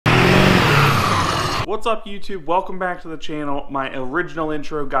What's up YouTube? Welcome back to the channel. My original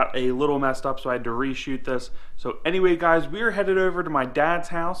intro got a little messed up, so I had to reshoot this. So anyway guys, we are headed over to my dad's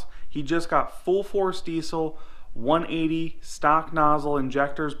house. He just got full force diesel 180 stock nozzle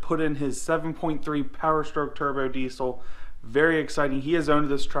injectors put in his 7.3 Powerstroke turbo diesel. Very exciting. He has owned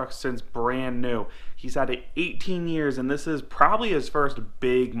this truck since brand new. He's had it 18 years and this is probably his first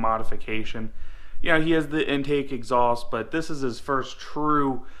big modification. You know, he has the intake exhaust, but this is his first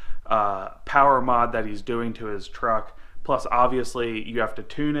true power mod that he's doing to his truck. Plus obviously you have to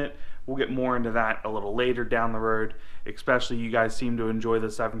tune it. We'll get more into that a little later down the road. Especially you guys seem to enjoy the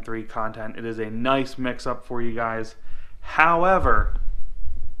 7.3 content. It is a nice mix up for you guys. However,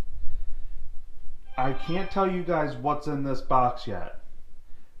 I can't tell you guys what's in this box yet,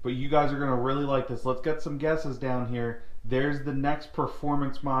 but you guys are going to really like this. Let's get some guesses down here. There's the next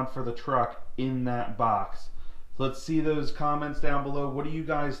performance mod for the truck in that box. Let's see those comments down below. What do you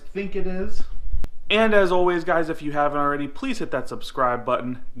guys think it is? And as always guys, if you haven't already, please hit that subscribe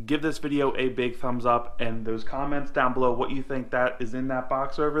button. Give this video a big thumbs up and those comments down below what you think that is in that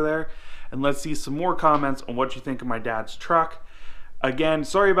box over there. And let's see some more comments on what you think of my dad's truck. Again,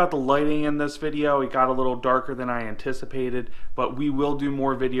 sorry about the lighting in this video. It got a little darker than I anticipated, but we will do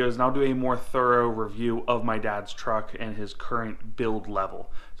more videos and I'll do a more thorough review of my dad's truck and his current build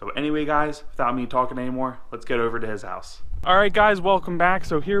level. So anyway guys, without me talking anymore, let's get over to his house. Alright guys, welcome back.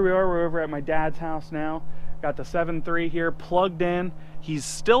 So here we are, we're over at my dad's house now. Got the 7.3 here plugged in. He's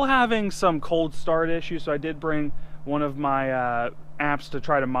still having some cold start issues, so I did bring one of my apps to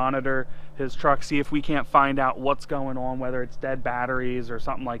try to monitor his truck, see if we can't find out what's going on, whether it's dead batteries or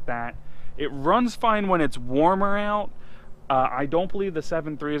something like that. It runs fine when it's warmer out. I don't believe the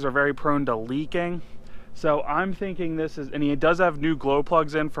 7.3s are very prone to leaking. So I'm thinking this is, and he does have new glow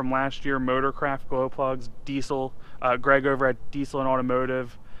plugs in from last year, Motorcraft glow plugs, diesel. Greg over at Diesel and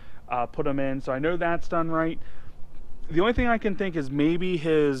Automotive put them in, so I know that's done right. The only thing I can think is maybe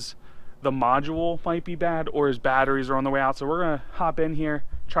the module might be bad or his batteries are on the way out. So we're gonna hop in here,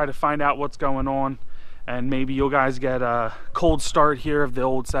 try to find out what's going on, and maybe you guys get a cold start here of the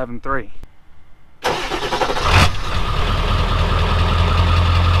old 7.3.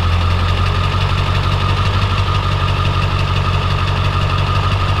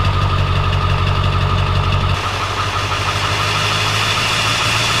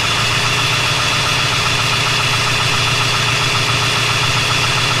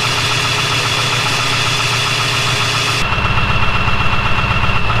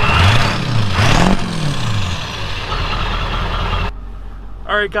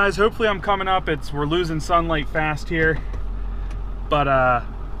 Alright guys, hopefully I'm coming up. We're losing sunlight fast here. But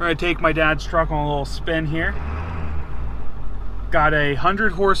we're gonna take my dad's truck on a little spin here. Got a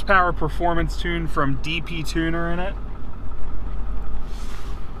 100 horsepower performance tune from DP Tuner in it.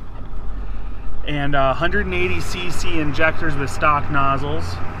 And 180cc injectors with stock nozzles.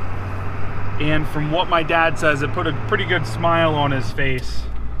 And from what my dad says, it put a pretty good smile on his face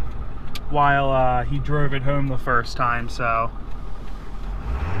while he drove it home the first time, so.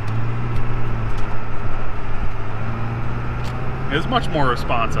 It's much more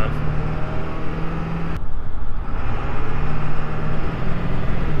responsive.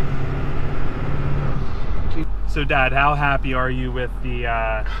 So Dad, how happy are you with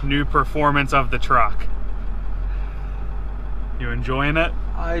the new performance of the truck? You enjoying it?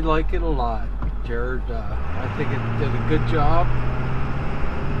 I like it a lot, Jared. I think it did a good job.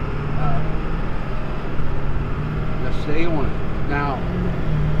 Let's stay on it now.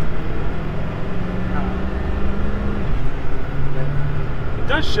 It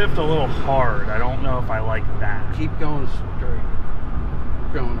does shift a little hard. I don't know if I like that. Keep going straight.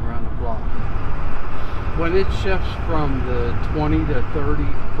 Going around the block. When it shifts from the 20 to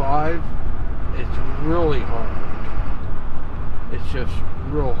 35, it's really hard. It's just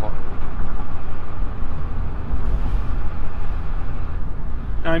real hard.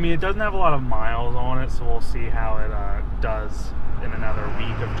 I mean, it doesn't have a lot of miles on it, so we'll see how it does in another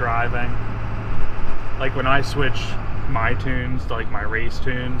week of driving. Like when I switch my tunes to like my race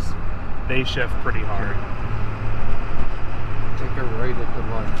tunes, they shift pretty hard. Take it right at the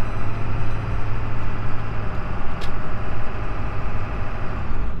light.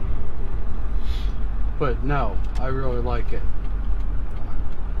 But no, I really like it.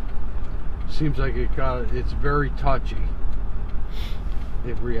 Seems like it's very touchy.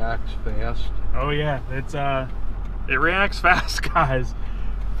 It reacts fast. Oh yeah, it reacts fast, guys.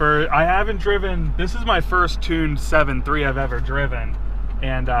 I haven't driven, this is my first tuned 7.3 I've ever driven,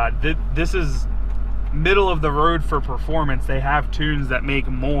 and this is middle of the road for performance. They have tunes that make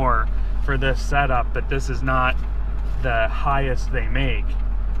more for this setup, but this is not the highest they make.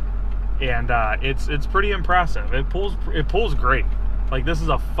 and it's pretty impressive. It pulls great. Like, this is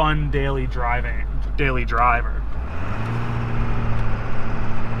a fun daily driver.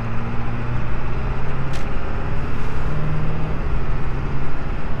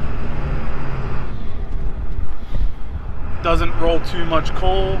 Doesn't roll too much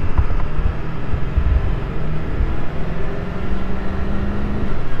coal.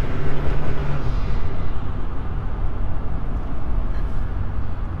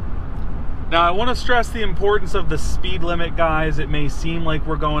 Now, I want to stress the importance of the speed limit, guys. It may seem like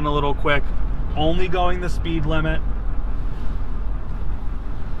we're going a little quick. Only going the speed limit.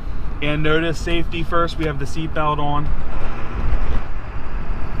 And notice safety first. We have the seatbelt on.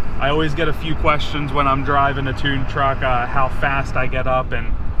 I always get a few questions when I'm driving a tuned truck, how fast I get up,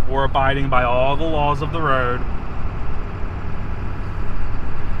 and we're abiding by all the laws of the road.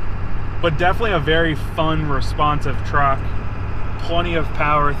 But definitely a very fun, responsive truck. Plenty of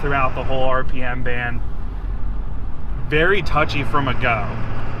power throughout the whole RPM band. Very touchy from a go.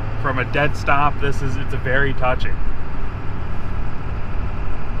 From a dead stop, it's a very touchy.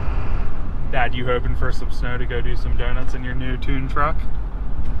 Dad, you hoping for some snow to go do some donuts in your new tuned truck?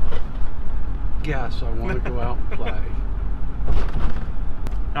 Yes, I want to go out and play.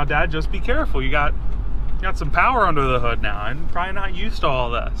 Now, Dad, just be careful. You got some power under the hood now. I'm probably not used to all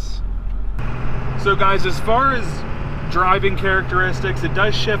this. So, guys, as far as driving characteristics, it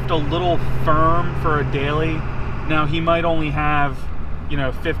does shift a little firm for a daily. Now, he might only have,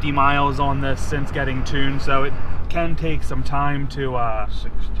 50 miles on this since getting tuned, so it can take some time to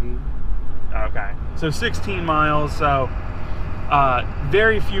 16. Okay, so 16 miles. So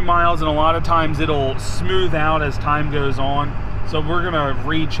very few miles, and a lot of times it'll smooth out as time goes on. So we're gonna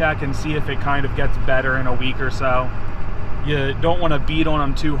recheck and see if it kind of gets better in a week or so. You don't want to beat on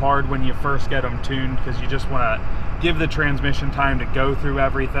them too hard when you first get them tuned, because you just want to give the transmission time to go through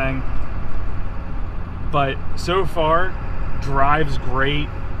everything. But so far, drives great.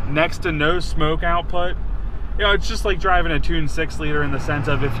 Next to no smoke output. It's just like driving a tuned 6-liter in the sense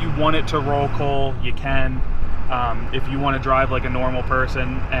of, if you want it to roll coal, you can. If you want to drive like a normal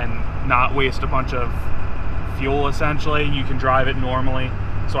person and not waste a bunch of fuel, essentially, you can drive it normally.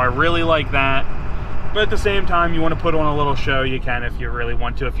 So I really like that. But at the same time, you want to put on a little show, you can if you really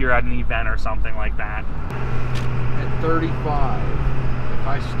want to, if you're at an event or something like that. At 35, if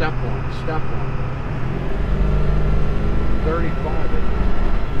I step on 35,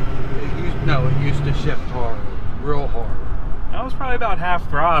 it used to shift hard, real hard. That was probably about half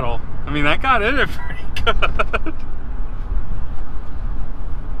throttle. I mean, that got in it pretty good.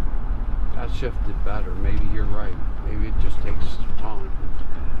 That shifted better. Maybe you're right. Maybe it just takes time.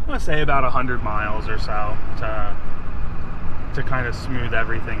 I'm gonna say about 100 miles or so to kind of smooth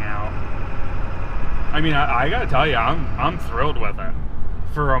everything out. I mean, I gotta tell you, I'm thrilled with it.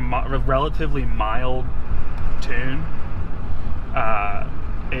 For a relatively mild tune,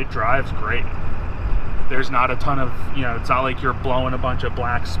 it drives great. There's not a ton of, it's not like you're blowing a bunch of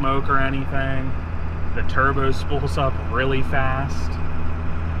black smoke or anything. The turbo spools up really fast.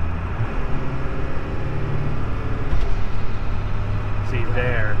 See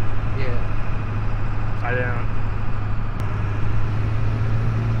there. Yeah. I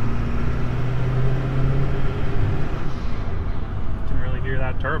can really hear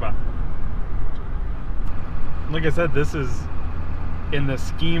that turbo. Like I said, this is, in the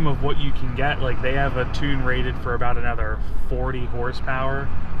scheme of what you can get, like, they have a tune rated for about another 40 horsepower.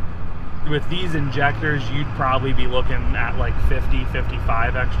 With these injectors, you'd probably be looking at like 50,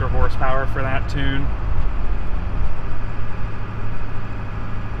 55 extra horsepower for that tune.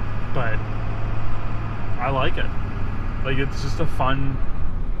 But I like it. Like, it's just a fun,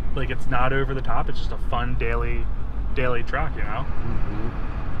 like, it's not over the top, it's just a fun daily truck, Mm-hmm.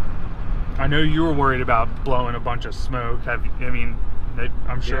 I know you were worried about blowing a bunch of smoke. I'm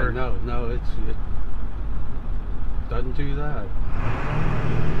sure. Yeah, no, it doesn't do that.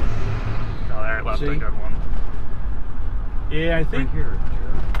 Oh, there, it left a good one. Yeah, I think. Right here,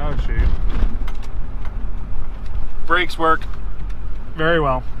 oh, shoot. Brakes work very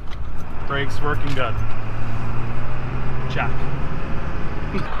well. Brakes working good. Check.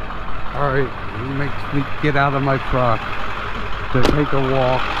 Alright, it makes me get out of my truck to take a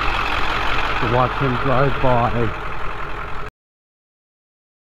walk, to watch him drive by.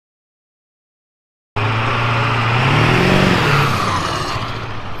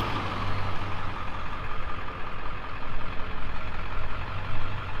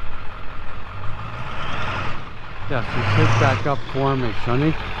 Yes, you sit back up for me,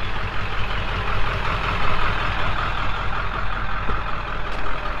 Sonny.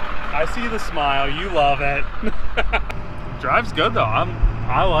 I see the smile. You love it. Drives good though.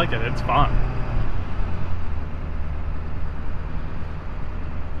 I like it. It's fun.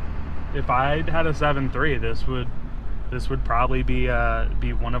 If I'd had a 7.3, this would probably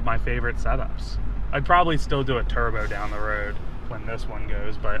be one of my favorite setups. I'd probably still do a turbo down the road when this one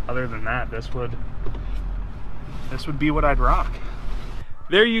goes, but other than that, this would be what I'd rock.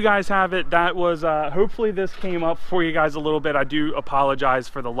 There you guys have it. That was hopefully this came up for you guys a little bit. I do apologize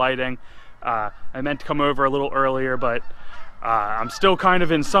for the lighting. I meant to come over a little earlier, but I'm still kind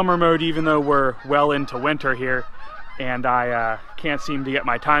of in summer mode, even though we're well into winter here, and I can't seem to get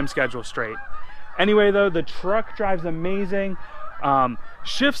my time schedule straight. Anyway though, the truck drives amazing.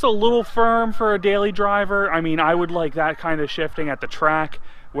 Shifts a little firm for a daily driver. I mean, I would like that kind of shifting at the track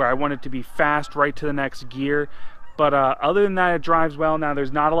where I want it to be fast right to the next gear. But other than that, it drives well. Now,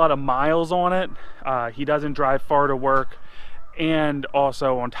 there's not a lot of miles on it. He doesn't drive far to work. And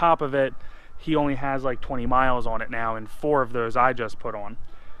also on top of it, he only has like 20 miles on it now, and 4 of those I just put on.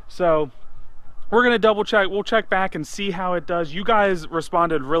 So we're gonna double check. We'll check back and see how it does. You guys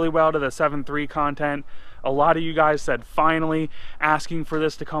responded really well to the 7.3 content. A lot of you guys said finally, asking for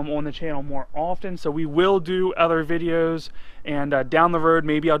this to come on the channel more often. So we will do other videos, and down the road,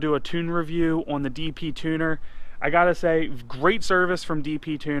 maybe I'll do a tune review on the DP tuner. I gotta say, great service from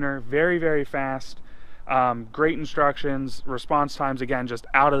DP tuner, very, very fast. Great instructions, response times, again, just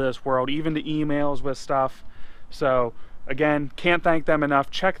out of this world, even the emails with stuff. So again, can't thank them enough.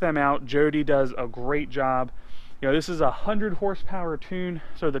 Check them out. Jody does a great job. You know, this is a 100 horsepower tune,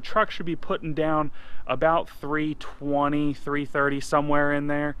 so the truck should be putting down about 320, 330, somewhere in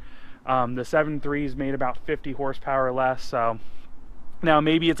there. The 7.3's made about 50 horsepower less, so now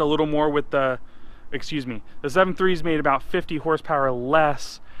maybe it's a little more with the, excuse me, the 7.3's made about 50 horsepower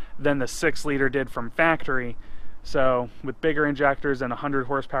less than the 6-liter did from factory. So with bigger injectors and 100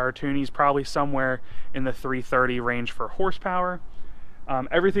 horsepower tune, he's probably somewhere in the 330 range for horsepower.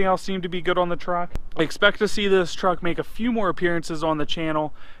 Everything else seemed to be good on the truck. I expect to see this truck make a few more appearances on the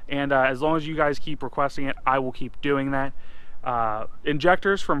channel, and as long as you guys keep requesting it, I will keep doing that.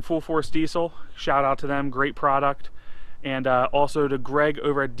 Injectors from Full Force Diesel, shout out to them, great product. And also to Greg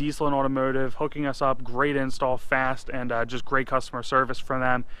over at Diesel and Automotive, hooking us up, great install, fast, and just great customer service from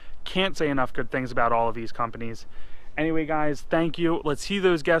them. Can't say enough good things about all of these companies. Anyway guys, thank you. Let's see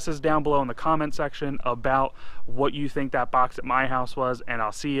those guesses down below in the comment section about what you think that box at my house was, and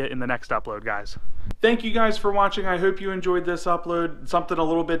I'll see you in the next upload, guys. Thank you guys for watching. I hope you enjoyed this upload. Something a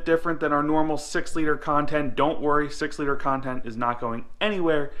little bit different than our normal 6-liter content. Don't worry, 6-liter content is not going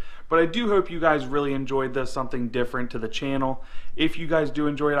anywhere. But I do hope you guys really enjoyed this, something different to the channel. If you guys do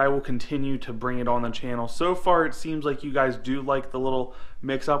enjoy it, I will continue to bring it on the channel. So far, it seems like you guys do like the little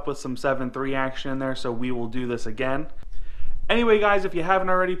mix up with some 7.3 action in there, so we will do this again. Anyway, guys, if you haven't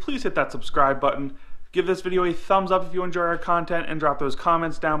already, please hit that subscribe button. Give this video a thumbs up if you enjoy our content, and drop those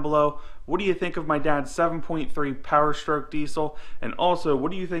comments down below. What do you think of my dad's 7.3 Powerstroke diesel? And also,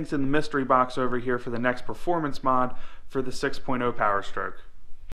 what do you think's in the mystery box over here for the next performance mod for the 6.0 Powerstroke?